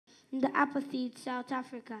in the apartheid South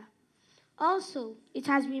Africa. Also, it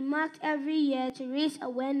has been marked every year to raise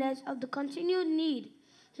awareness of the continued need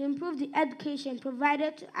to improve the education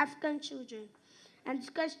provided to African children and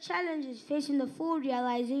discuss challenges facing the full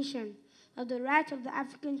realization of the rights of the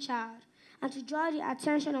African child, and to draw the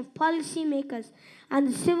attention of policymakers and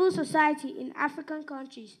the civil society in African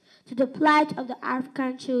countries to the plight of the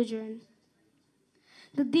African children.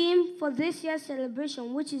 The theme for this year's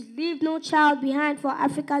celebration, which is Leave No Child Behind for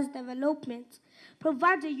Africa's Development,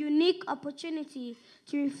 provides a unique opportunity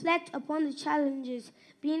to reflect upon the challenges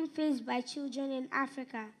being faced by children in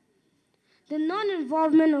Africa. The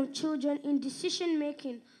non-involvement of children in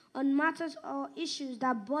decision-making on matters or issues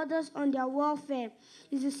that borders on their welfare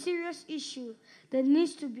is a serious issue that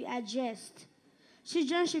needs to be addressed.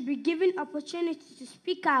 Children should be given opportunity to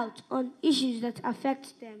speak out on issues that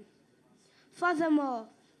affect them. Furthermore,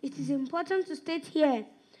 it is important to state here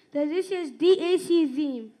that this year's DAC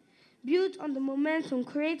theme, built on the momentum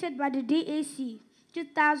created by the DAC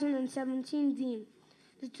 2017 theme,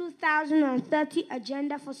 the 2030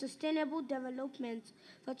 Agenda for Sustainable Development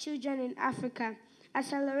for Children in Africa,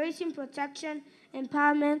 accelerating protection,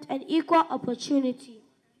 empowerment, and equal opportunity.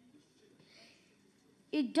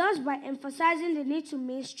 It does by emphasizing the need to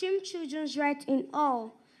mainstream children's rights in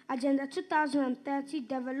all Agenda 2030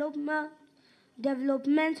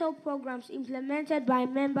 developmental programs implemented by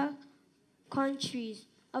member countries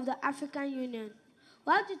of the African Union.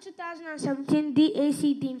 While the 2017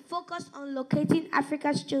 DAC theme focused on locating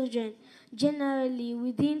Africa's children generally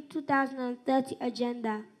within 2030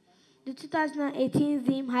 agenda, the 2018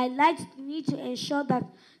 theme highlights the need to ensure that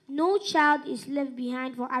no child is left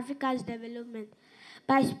behind for Africa's development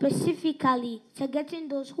by specifically targeting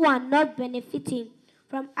those who are not benefiting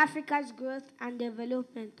from Africa's growth and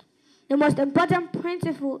development. The most important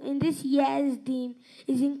principle in this year's theme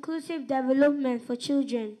is inclusive development for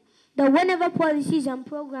children. That whenever policies and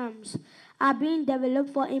programs are being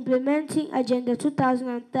developed for implementing Agenda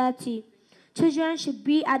 2030, children should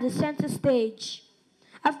be at the center stage.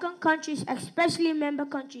 African countries, especially member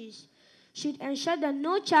countries, should ensure that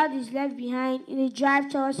no child is left behind in the drive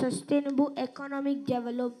towards sustainable economic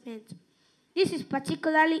development. This is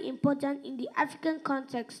particularly important in the African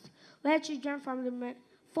context, where children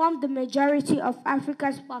form the majority of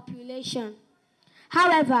Africa's population.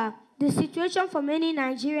 However, the situation for many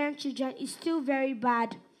Nigerian children is still very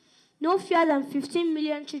bad. No fewer than 15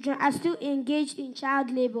 million children are still engaged in child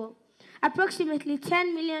labor. Approximately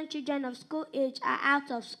 10 million children of school age are out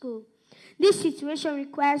of school. This situation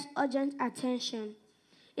requires urgent attention.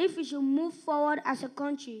 If we should move forward as a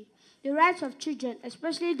country, the rights of children,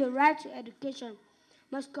 especially the right to education,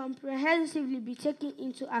 must comprehensively be taken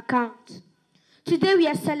into account. Today we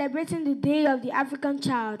are celebrating the Day of the African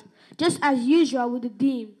Child, just as usual with the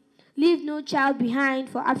theme, Leave No Child Behind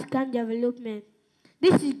for African Development.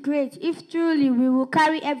 This is great if truly we will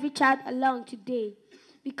carry every child along today,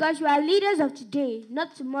 because we are leaders of today,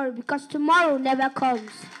 not tomorrow, because tomorrow never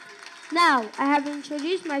comes. Now, I have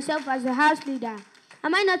introduced myself as a house leader.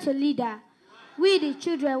 Am I not a leader? We, the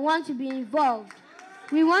children, want to be involved.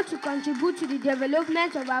 We want to contribute to the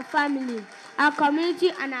development of our family, our community,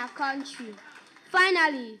 and our country.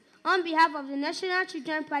 Finally, on behalf of the National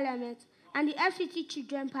Children Parliament and the FCT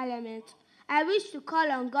Children Parliament, I wish to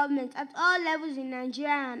call on government at all levels in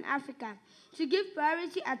Nigeria and Africa to give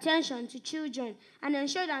priority attention to children and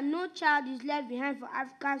ensure that no child is left behind for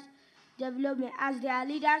Africa's development as they are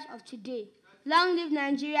leaders of today. Long live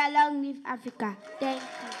Nigeria, long live Africa. Thank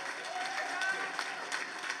you.